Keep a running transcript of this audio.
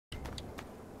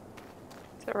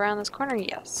Is it around this corner?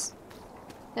 Yes.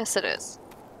 Yes, it is.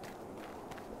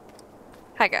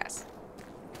 Hi, guys.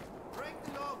 Break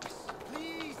the locks,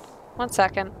 please. 1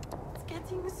 second. It's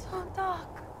getting so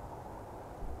dark.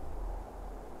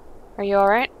 Are you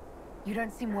alright? You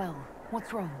don't seem well.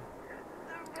 What's wrong?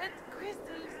 The red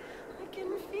crystals, I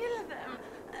can feel them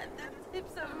at the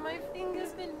tips of my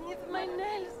fingers, beneath my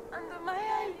nails, under my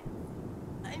eyelids.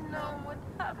 I know what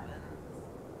happens.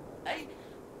 I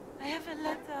have a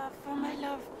letter for my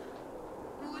love.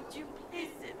 Would you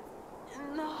place it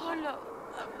in the hollow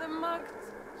of the marked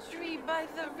tree by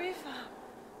the river?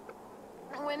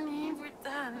 When he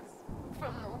returns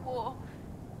from the war,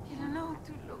 he'll know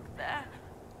to look there.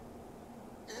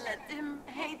 Let him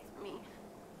hate me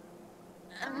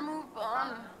and move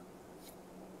on.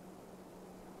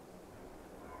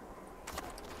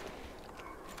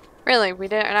 Really? We're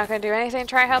not gonna do anything to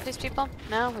try to help these people?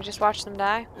 No? We just watch them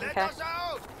die? Let Okay. us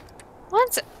out.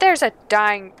 There's a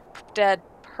dying, dead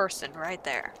person right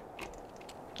there.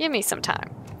 Give me some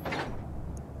time.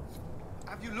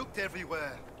 Have you looked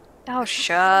everywhere? Oh, Many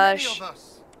shush. of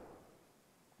us.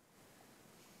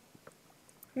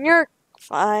 You're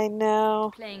fine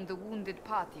now. Playing the wounded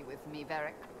party with me,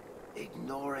 Varric.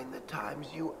 Ignoring the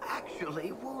times you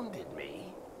actually wounded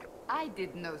me. I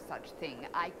did no such thing.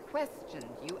 I questioned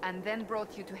you and then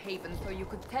brought you to Haven so you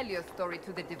could tell your story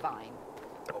to the Divine.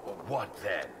 What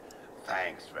then?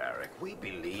 Thanks, Varric. We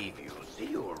believe you. See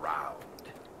you around.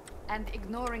 And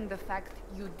ignoring the fact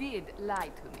you did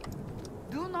lie to me.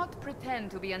 Do not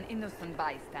pretend to be an innocent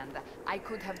bystander. I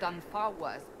could have done far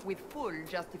worse, with full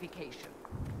justification.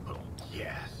 Oh,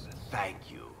 yes. Thank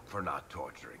you for not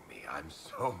torturing me. I'm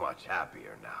so much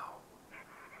happier now.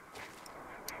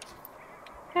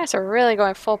 You guys are really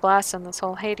going full blast on this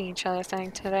whole hating each other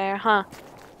thing today, huh?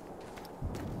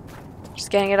 Just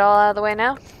getting it all out of the way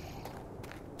now?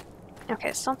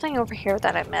 Okay, something over here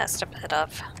that I missed a bit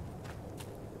of.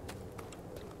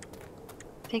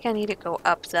 I think I need to go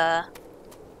up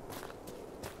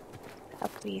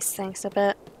these things a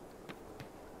bit.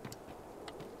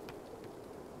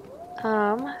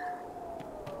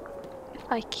 If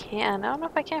I can. I don't know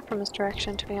if I can from this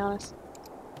direction, to be honest.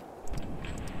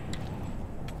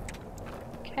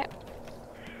 Okay.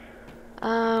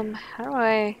 How do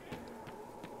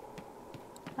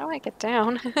I get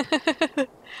down?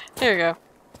 There we go.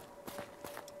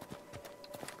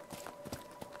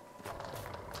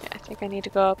 Yeah, I think I need to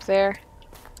go up there.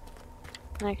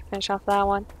 And I can finish off that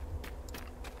one.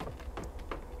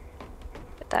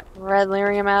 Get that red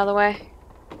lyrium out of the way.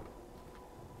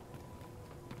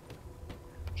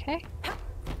 Okay.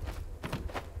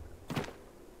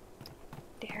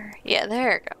 There. Yeah,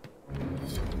 there we go.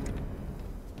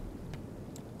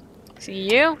 See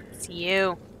you? See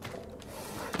you.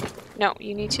 No,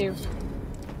 you need to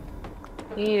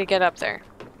get up there.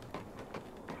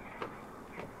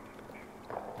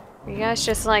 Are you guys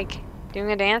just like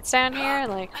doing a dance down here?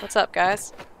 Like, what's up,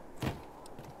 guys?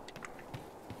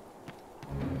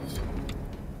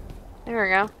 There we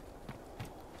go.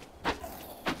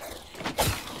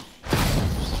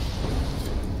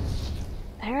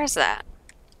 There's that.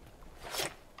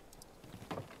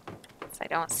 I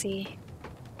don't see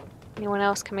anyone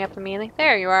else coming up immediately.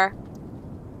 There you are.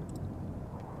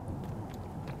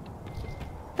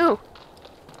 Ooh.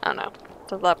 I don't know.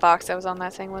 The blood box that was on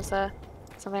that thing was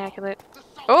something I could loot.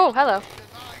 Oh, hello.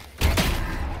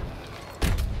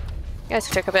 You guys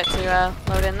took a bit to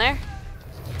load in there.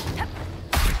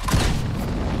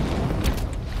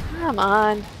 Come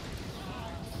on.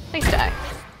 Please die.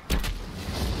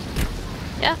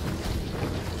 Yeah.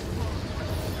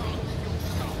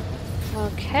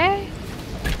 Okay.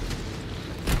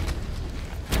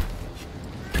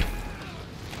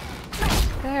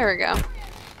 There we go.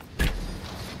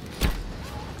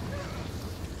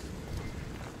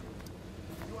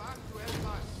 You have to help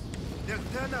us. They'll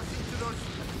turn us into those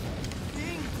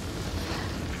things.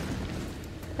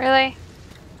 Really?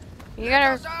 You Let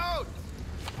gonna... us out.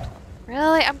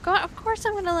 Really? Of course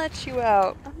I'm gonna let you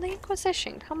out. I'm the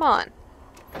Inquisition. Come on.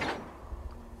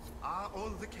 Are all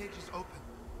the cages open?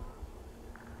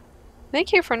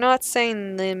 Thank you for not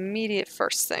saying the immediate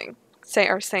first thing.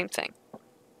 Same thing.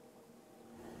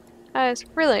 That is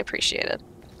really appreciated.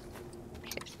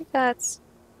 Okay, I think that's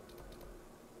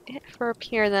it for up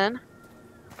here then.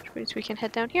 Which means we can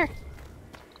head down here.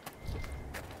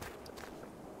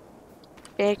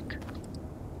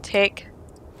 Take.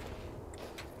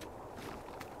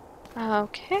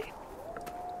 Okay.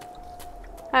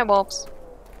 Hi, wolves.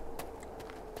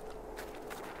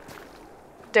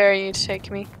 Dare you to take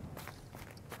me?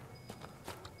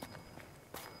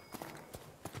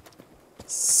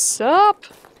 Sup?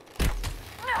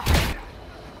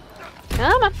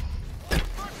 Come on.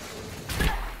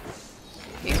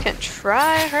 You can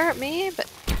try hurt me, but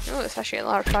oh, there's actually a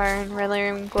lot of fire and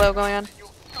red glow going on.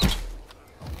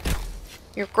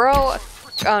 Your grow.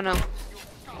 Oh no.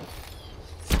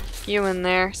 You in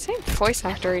there. Same voice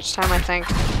actor each time, I think.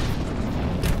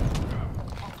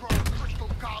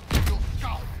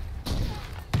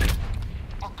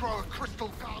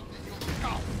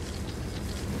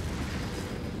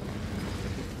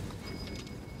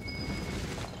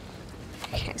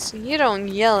 Okay, so you don't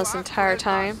yell this entire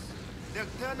time. They'll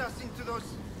turn us into those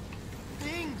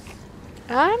things.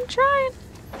 I'm trying.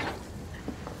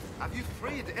 Have you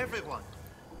freed everyone?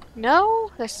 No,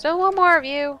 there's still one more of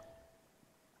you.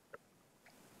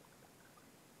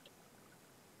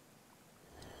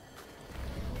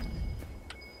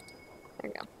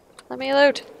 There you go. Let me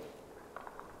loot.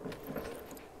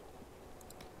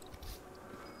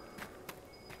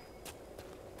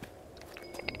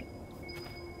 Okay.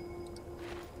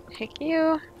 Take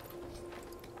you.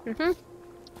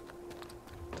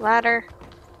 Ladder.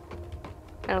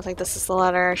 I don't think this is the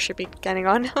ladder I should be getting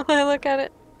on when I look at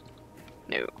it.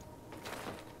 No.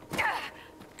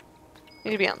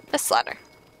 Need to be on this ladder.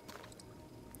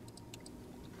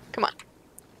 Come on.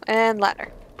 And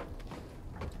ladder.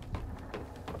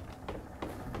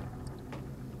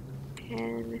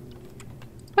 And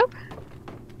whoop.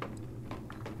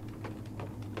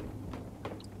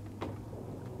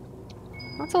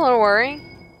 That's a little worrying.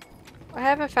 I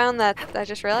haven't found that. I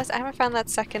just realized I haven't found that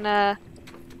second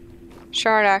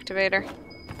shard activator.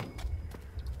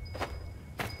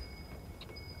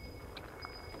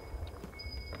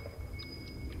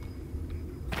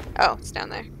 Oh, it's down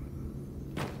there.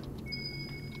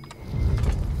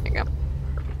 There you go.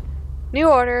 New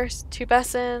orders. 2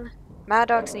 Besson. Mad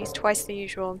Dogs needs twice the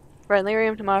usual. Red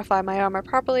lyrium to modify my armor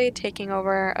properly. Taking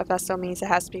over a vessel means it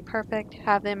has to be perfect.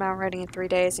 Have them out ready in 3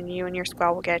 days and you and your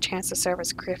squad will get a chance to serve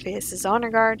as Griffiths'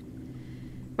 honor guard.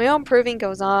 My own proving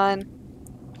goes on.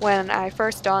 When I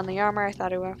first donned the armor, I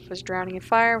thought it was drowning in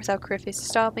fire. Without Griffiths to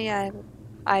stop me,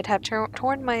 I'd have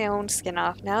torn my own skin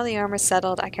off. Now the armor's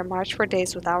settled, I can march for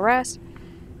days without rest.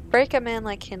 Break a man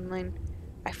like kindling.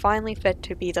 I finally fit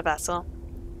to be the vessel.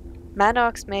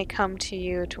 Maddox may come to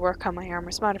you to work on my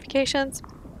armor's modifications.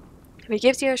 If he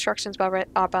gives you instructions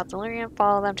about delirium,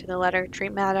 follow them to the letter.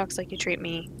 Treat Maddox like you treat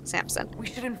me, Samson. We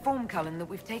should inform Cullen that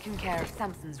we've taken care of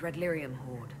Samson's red lyrium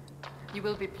hoard. You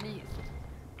will be pleased.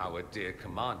 Our dear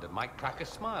commander might crack a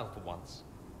smile for once.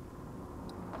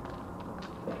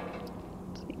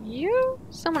 You?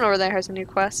 Someone over there has a new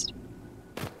quest.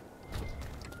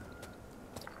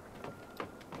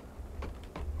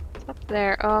 It's up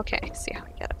there. Okay, see how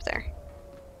we get up there.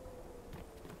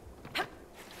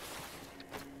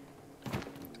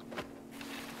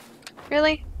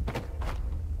 Really?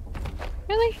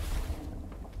 Really?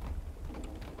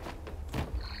 You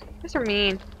guys are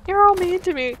mean. You're all mean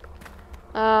to me.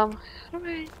 How do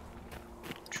I...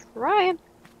 Trying.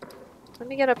 Let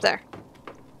me get up there.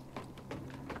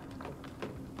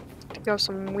 To go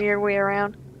some weird way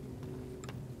around.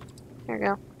 There we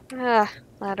go. Ah,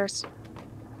 ladders.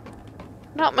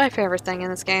 Not my favorite thing in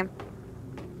this game.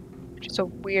 Just a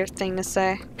weird thing to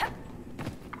say.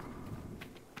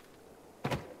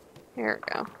 There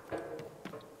we go.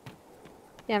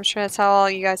 Yeah, I'm sure that's how all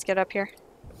you guys get up here.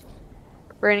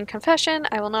 Written confession,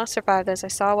 I will not survive this. I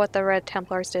saw what the Red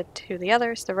Templars did to the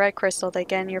others. The red crystal, they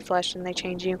get in your flesh and they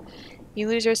change you. You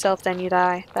lose yourself, then you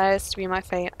die. That is to be my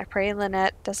fate. I pray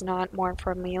Lynette does not mourn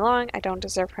for me long. I don't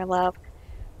deserve her love.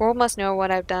 World must know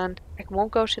what I've done. I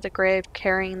won't go to the grave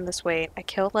carrying this weight. I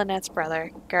killed Lynette's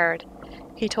brother, Gerd.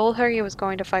 He told her he was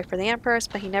going to fight for the Empress,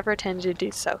 but he never intended to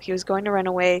do so. He was going to run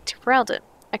away to Ferelden.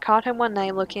 I caught him one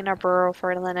night looking in our burrow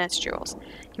for Lynette's jewels.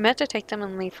 He meant to take them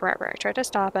and leave forever. I tried to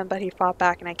stop him, but he fought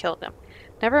back and I killed him.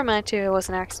 Never meant to, it was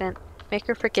an accident. Make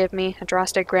her forgive me.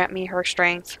 Andraste grant me her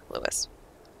strength. Lewis.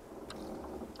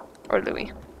 Or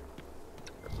Louis.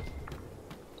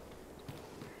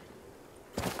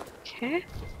 Okay.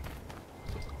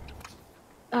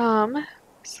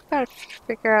 Just gotta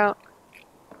figure out...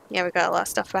 Yeah, we got a lot of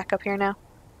stuff back up here now.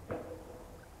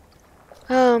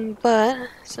 But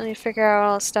still need to figure out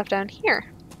all the stuff down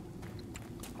here.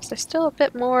 So there's still a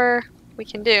bit more we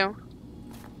can do.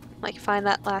 Like find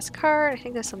that last card. I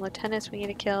think there's some lieutenants we need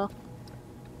to kill.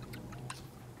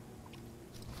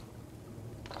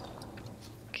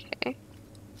 Okay.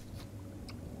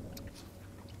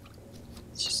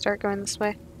 Let's just start going this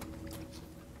way.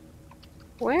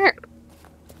 Where?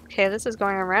 Okay, this is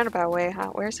going a roundabout way.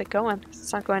 Where's it going?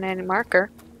 It's not going to any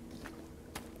marker.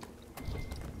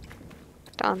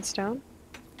 Dawnstone.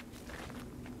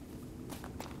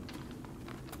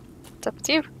 It's up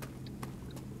to you.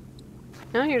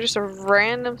 No, you're just a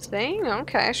random thing?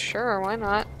 Okay, sure, why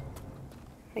not?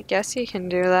 I guess you can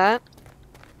do that.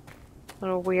 A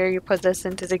little weird you put this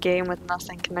into the game with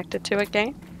nothing connected to it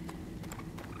game.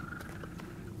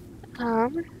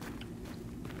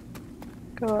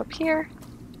 Go up here.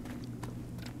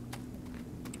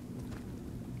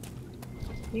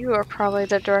 You are probably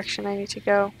the direction I need to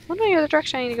go. Well, no, you're the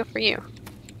direction I need to go for you.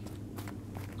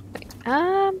 Wait,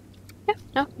 yeah,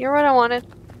 no, you're what I wanted.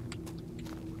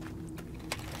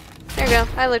 There you go.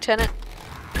 Hi, Lieutenant.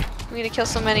 I'm gonna kill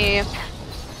so many of you.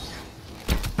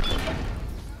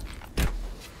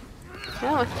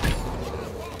 No.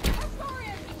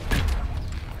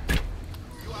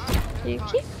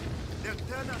 Yuki?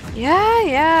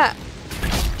 Yeah.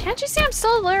 Can't you see I'm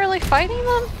still literally fighting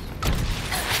them?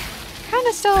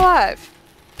 Kinda still alive.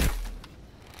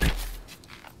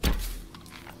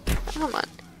 Come on.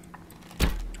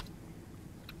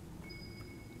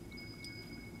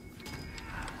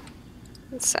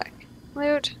 One sec.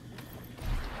 Loot.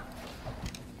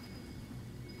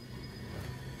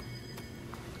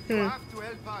 You have to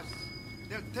help us.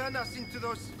 They'll turn us into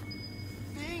those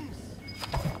things.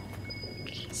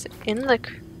 Is it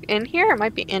in here? It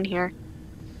might be in here.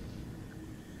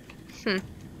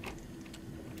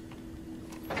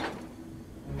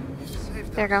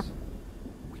 Saved There you go. us.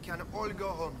 We can all go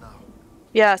home now.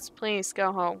 Yes, please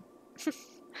go home. I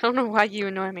don't know why you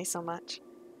annoy me so much.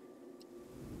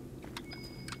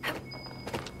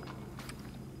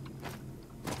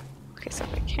 Okay, so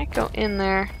if I can't go in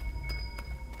there,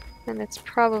 then it's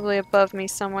probably above me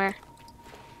somewhere.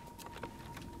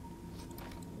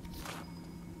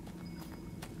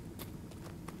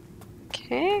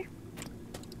 Okay.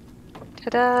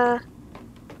 Ta-da!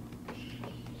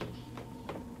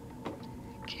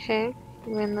 Okay,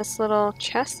 you in this little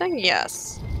chest thing?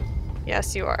 Yes.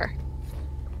 Yes, you are.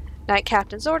 Knight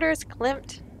Captain's orders,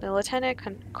 Klimt. The Lieutenant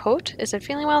Coat isn't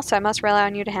feeling well, so I must rely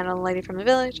on you to handle the lady from the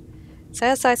village.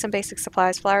 Set aside some basic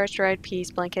supplies, flowers, dried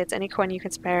peas, blankets, any coin you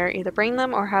can spare. Either bring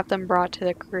them or have them brought to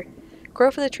the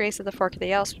grove of the trees at the fork of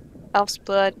the Elf's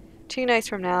Blood. 2 nights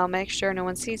from now, make sure no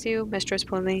one sees you. Mistress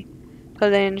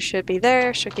Pullin should be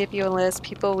there. She'll give you a list,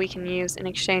 people we can use in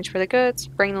exchange for the goods.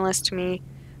 Bring the list to me.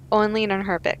 Owen, lean on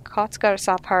her a bit. Cot's got a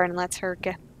soft heart and lets her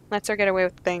get away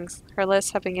with things. Her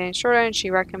lists have been getting shorter, and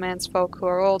she recommends folk who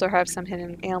are old or have some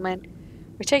hidden ailment.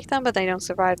 We take them, but they don't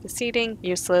survive the seeding.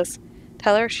 Useless.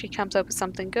 Tell her if she comes up with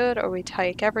something good, or we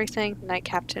take everything. Knight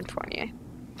Captain Fournier.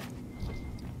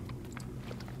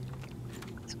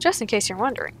 So just in case you're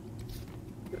wondering,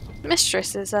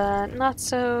 Mistress is, not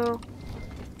so...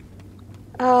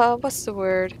 what's the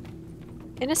word?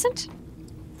 Innocent?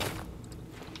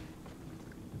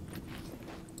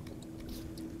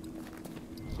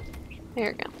 There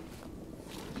you go.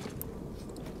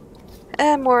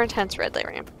 And more intense red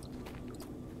lyrium.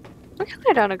 We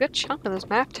cleared out a good chunk of this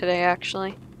map today,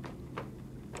 actually.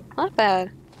 Not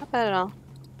bad. Not bad at all.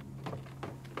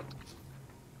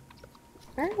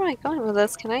 Where am I going with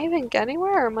this? Can I even get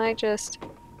anywhere, or am I just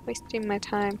wasting my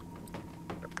time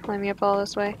climbing up all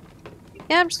this way?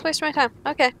 Yeah, I'm just wasting my time.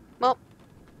 Okay, well.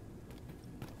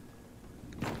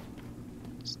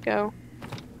 Let's go.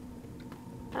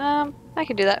 I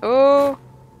can do that. Oh!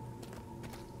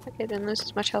 Okay, didn't lose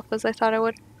as much health as I thought I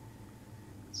would.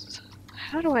 So,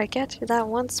 how do I get to that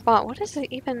one spot? What is it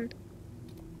even?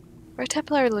 Red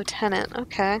Templar Lieutenant.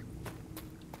 Okay.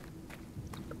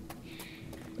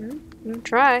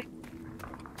 Try.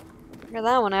 Figure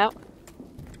that one out.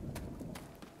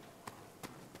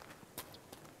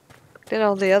 Did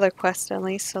all the other quests at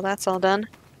least, so that's all done.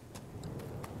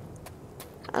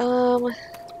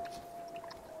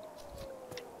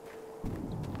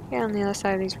 Yeah, on the other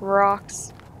side of these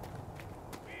rocks.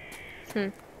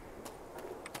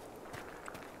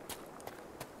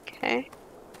 Okay.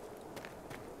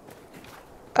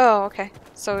 Oh, okay.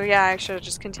 So yeah, I should have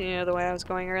just continued the way I was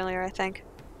going earlier, I think.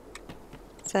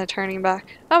 Instead of turning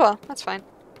back. Oh well, that's fine.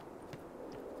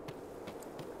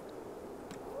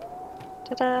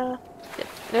 Ta-da! Yeah.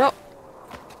 Nope.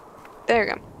 There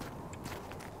you go.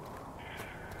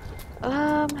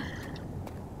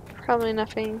 Probably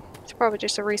nothing. It's probably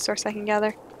just a resource I can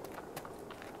gather.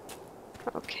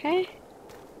 Okay.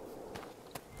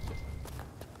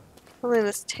 Hopefully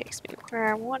this takes me where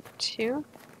I want to.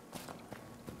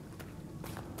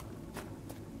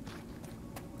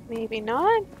 Maybe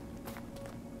not?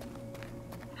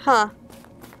 Huh.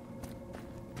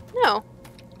 No.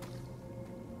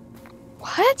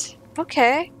 What?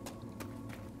 Okay.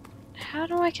 How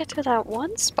do I get to that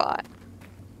one spot?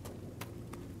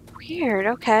 Weird,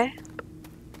 okay.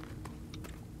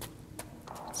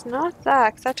 It's not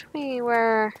that, 'cause that took me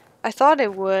where I thought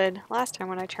it would last time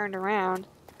when I turned around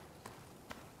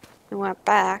and went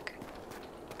back.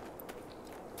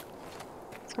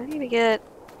 So I need to get...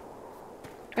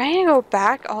 Do I need to go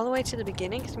back all the way to the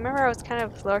beginning? Because remember I was kind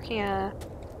of lurking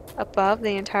above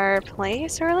the entire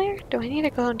place earlier? Do I need to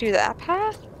go and do that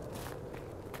path?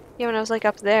 Yeah, when I was like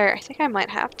up there. I think I might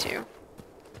have to.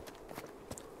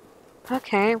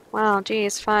 Okay, wow,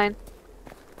 geez, fine.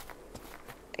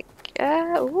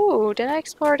 Ooh, did I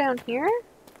explore down here?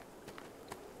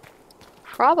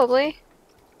 Probably.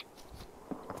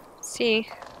 See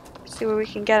what we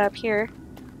can get up here.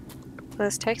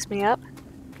 This takes me up.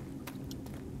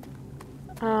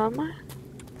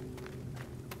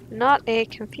 Not a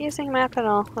confusing map at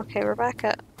all. Okay, we're back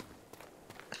at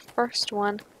the first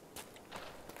one.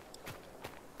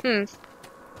 Okay,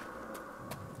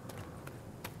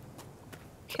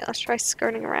 let's try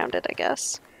skirting around it, I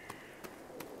guess.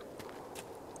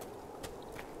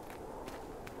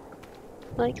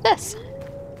 Like this.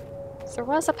 So there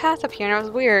was a path up here, and it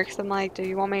was weird, because I'm like, do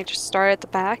you want me to just start at the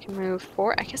back and move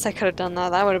forward? I guess I could have done that.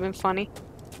 That would have been funny.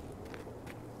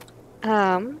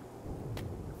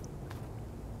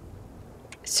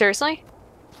 Seriously?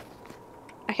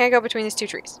 I can't go between these two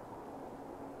trees.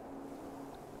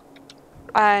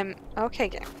 Okay,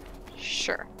 game.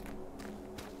 Sure.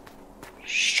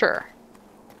 Sure.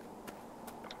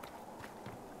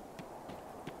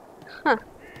 Huh.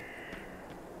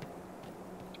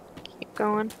 Keep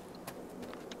going.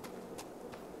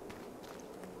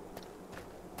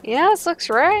 Yeah, this looks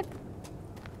right.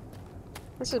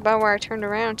 This is about where I turned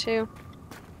around, too.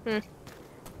 Let's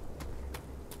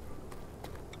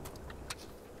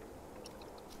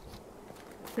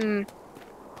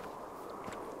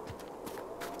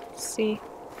see.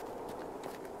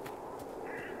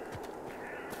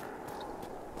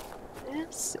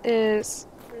 This is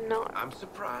not... I'm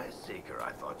surprised, Seeker.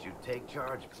 I thought you'd take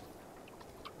charge.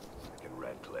 In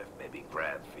Redcliffe, maybe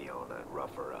grab Fiona and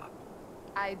rough her up.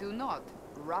 I do not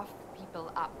rough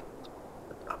people up.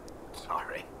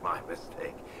 Sorry, my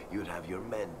mistake. You'd have your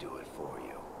men do it for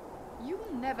you. You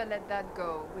will never let that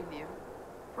go, will you?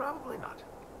 Probably not.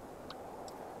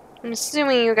 I'm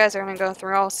assuming you guys are gonna go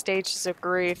through all stages of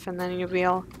grief and then you'll be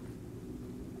all...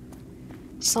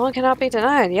 Someone cannot be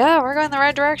denied. Yeah, we're going the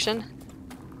right direction.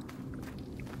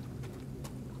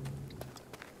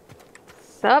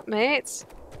 Sup, mates?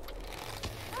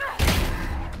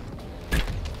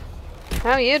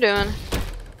 How you doing?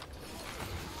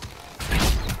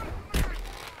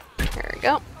 There we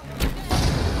go.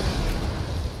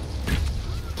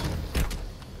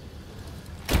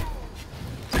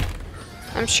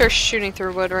 I'm sure shooting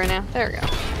through wood right now. There we go.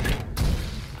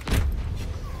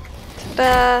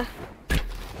 Ta-da!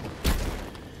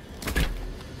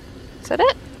 Is that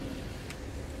it?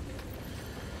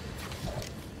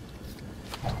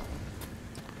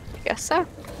 Guess so.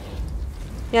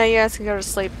 Yeah, you guys can go to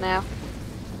sleep now.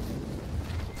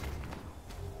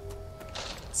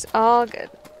 It's all good.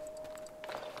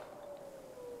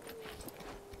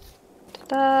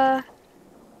 Ta-da!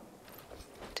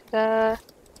 Ta-da!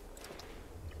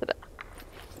 Ta-da!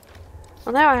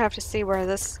 Well, now I have to see where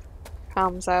this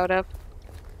comes out of.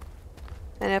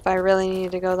 And if I really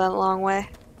need to go that long way.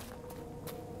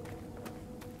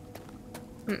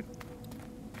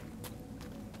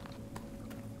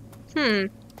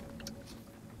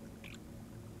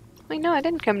 Wait, no, I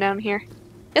didn't come down here.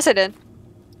 Yes, I did.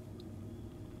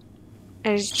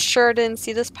 I sure didn't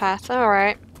see this path.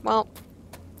 Alright, well,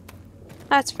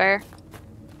 that's fair.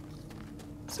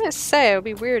 I was gonna say, it would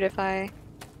be weird if I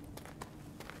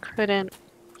couldn't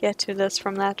get to this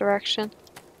from that direction.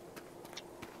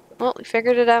 Well, we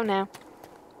figured it out now.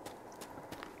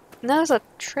 And there's a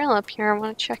trail up here I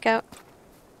want to check out.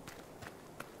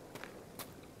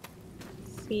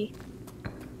 Let's see.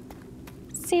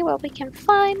 See what we can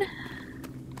find.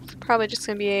 It's probably just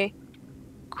gonna be a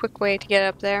quick way to get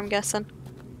up there, I'm guessing.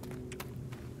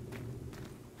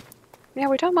 Yeah,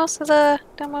 we're done most of the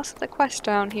quest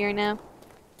down here now.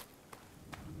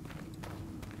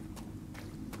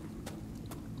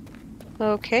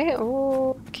 Okay,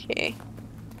 okay.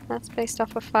 That's based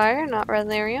off of fire, not red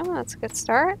lyrium. That's a good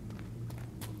start.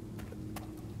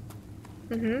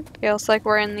 Feels like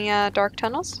we're in the dark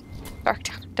tunnels.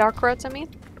 Dark roads, I mean.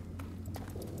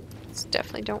 Just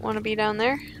definitely don't want to be down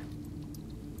there.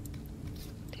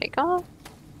 Take off.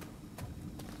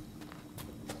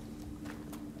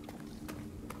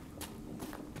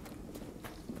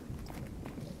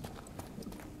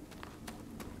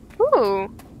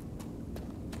 Ooh.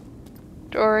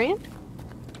 Dorian.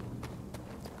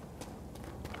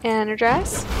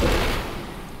 Energize.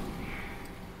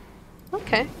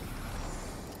 Okay.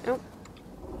 Oh.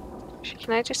 She can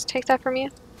Can I just take that from you?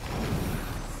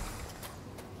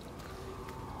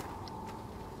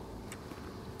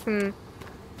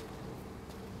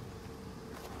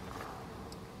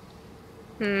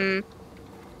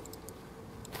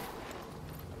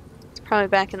 It's probably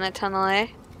back in that tunnel, eh?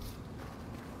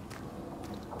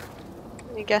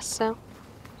 I guess so.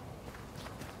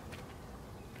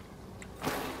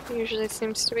 Usually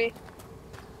seems to be.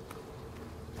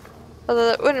 Although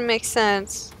that wouldn't make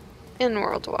sense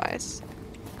in-world-wise.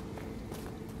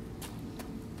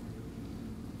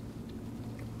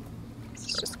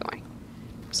 It's just going.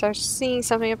 So I was seeing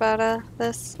something about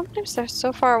this. Sometimes they're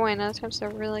so far away, and other times they're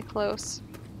really close.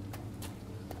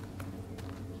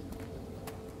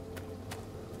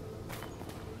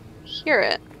 Hear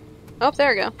it. Oh,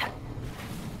 there we go.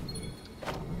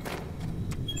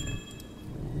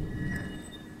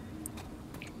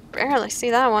 Barely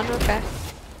see that one. Okay.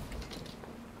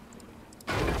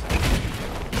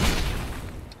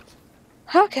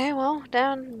 Okay, well,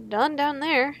 done down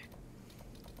there.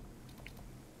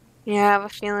 Yeah, I have a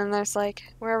feeling there's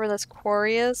like, wherever this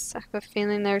quarry is, I have a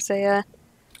feeling there's a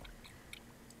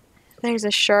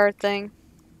shard thing.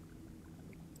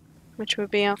 Which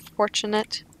would be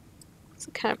unfortunate. It's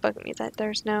kind of bugging me that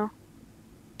there's no,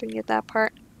 didn't get that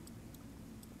part.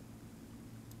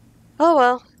 Oh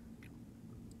well.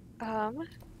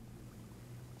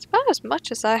 It's about as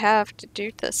much as I have to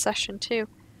do this session too.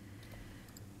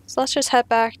 So let's just head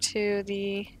back to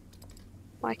the...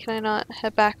 Why can I not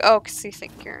head back? Oh, because you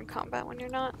think you're in combat when you're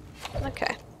not.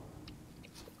 Okay.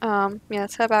 Yeah,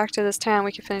 let's head back to this town.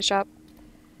 We can finish up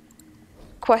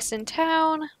quest in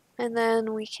town, and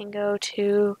then we can go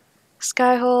to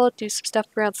Skyhold, do some stuff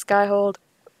around Skyhold,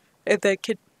 and then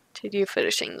continue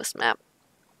finishing this map.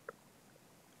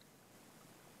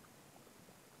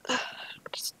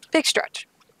 Just big stretch.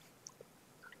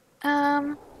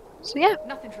 So yeah.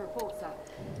 Nothing to report, sir.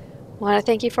 Want to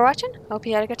thank you for watching. Hope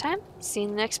you had a good time. See you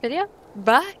in the next video.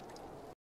 Bye!